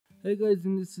Hey guys,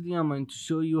 in this video I'm going to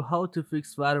show you how to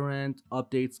fix Valorant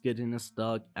updates getting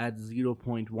stuck at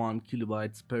 0.1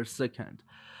 kilobytes per second.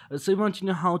 So you want to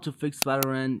know how to fix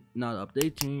Valorant not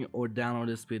updating or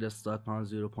download speed is stuck on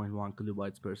 0.1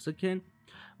 kilobytes per second.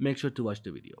 Make sure to watch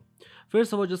the video.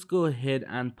 First of all, just go ahead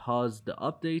and pause the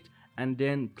update and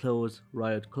then close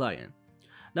Riot Client.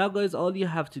 Now guys, all you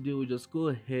have to do is just go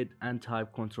ahead and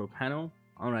type control panel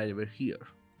on right over here.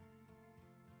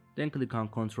 Then click on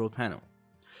control panel.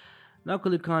 Now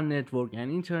click on network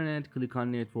and internet, click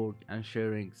on network and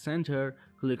sharing center,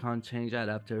 click on change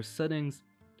adapter settings.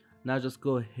 Now just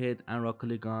go ahead and right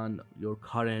click on your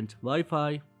current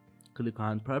Wi-Fi, click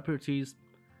on properties,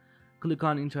 click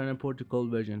on internet protocol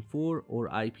version 4 or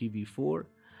IPv4.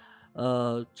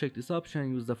 Check this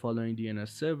option, use the following DNS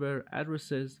server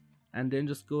addresses, and then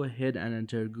just go ahead and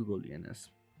enter Google DNS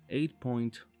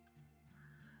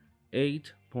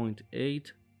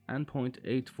 8.8.8 and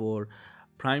 0.8 for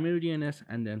primary DNS,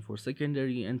 and then for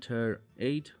secondary enter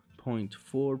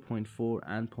 8.4.4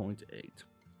 and 0.8,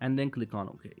 and then click on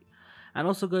OK. And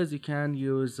also guys, you can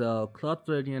use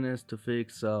Cloudflare DNS to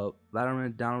fix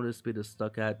Valorant download speed is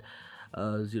stuck at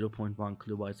 0.1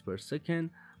 kilobytes per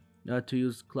second. To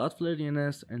use Cloudflare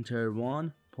DNS, enter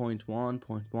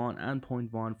 1.1.1 and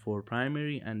 0.1 for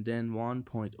primary, and then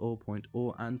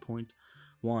 1.0.0 and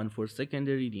 0.1 for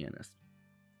secondary DNS.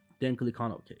 Then click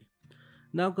on OK.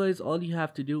 Now guys, all you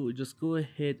have to do is just go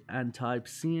ahead and type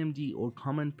CMD or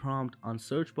command prompt on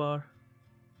search bar,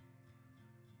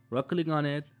 right click on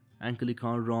it and click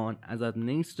on run as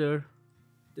administrator.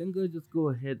 Then guys, just go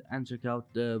ahead and check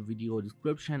out the video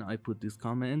description. I put this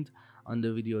comment on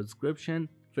the video description.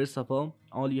 First of all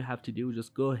you have to do is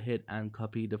just go ahead and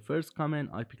copy the first comment,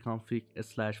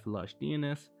 ipconfig/flash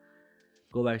DNS,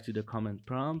 go back to the command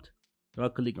prompt,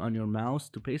 right click on your mouse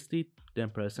to paste it, then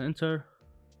press enter.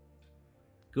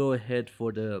 Go ahead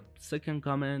for the second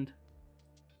command.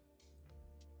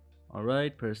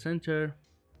 Alright, press enter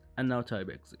and now type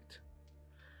exit.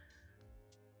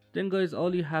 Then guys,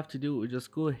 all you have to do is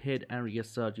just go ahead and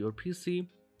restart your PC,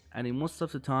 and in most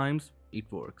of the times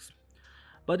it works.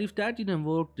 But if that didn't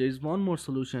work, there is one more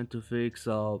solution to fix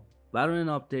Valorant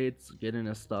updates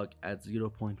getting stuck at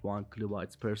 0.1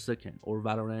 kilobytes per second or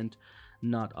Valorant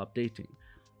not updating.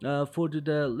 For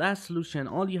the last solution,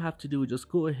 all you have to do is just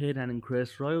go ahead and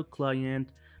increase Riot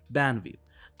Client bandwidth.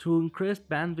 To increase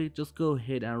bandwidth, just go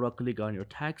ahead and right click on your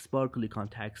task bar, click on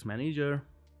Task Manager.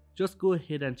 Just go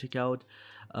ahead and check out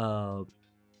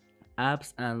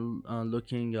apps and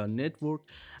looking network,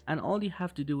 and all you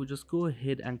have to do is just go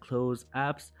ahead and close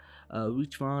apps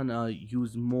which one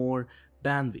use more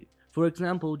bandwidth. For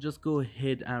example, just go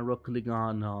ahead and right click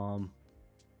on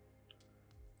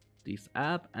this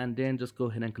app and then just go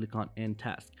ahead and click on end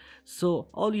task. So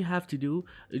all you have to do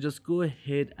is just go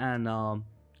ahead and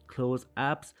close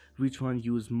apps which one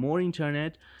use more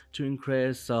internet to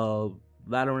increase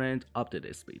Valorant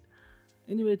update speed.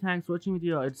 Anyway, thanks for watching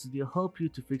video. It's to help you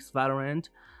to fix Valorant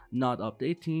not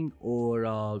updating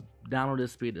or download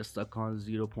speed is stuck on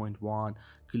 0.1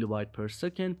 kilobyte per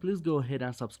second. Please go ahead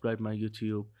and subscribe my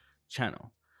YouTube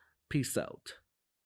channel. Peace out.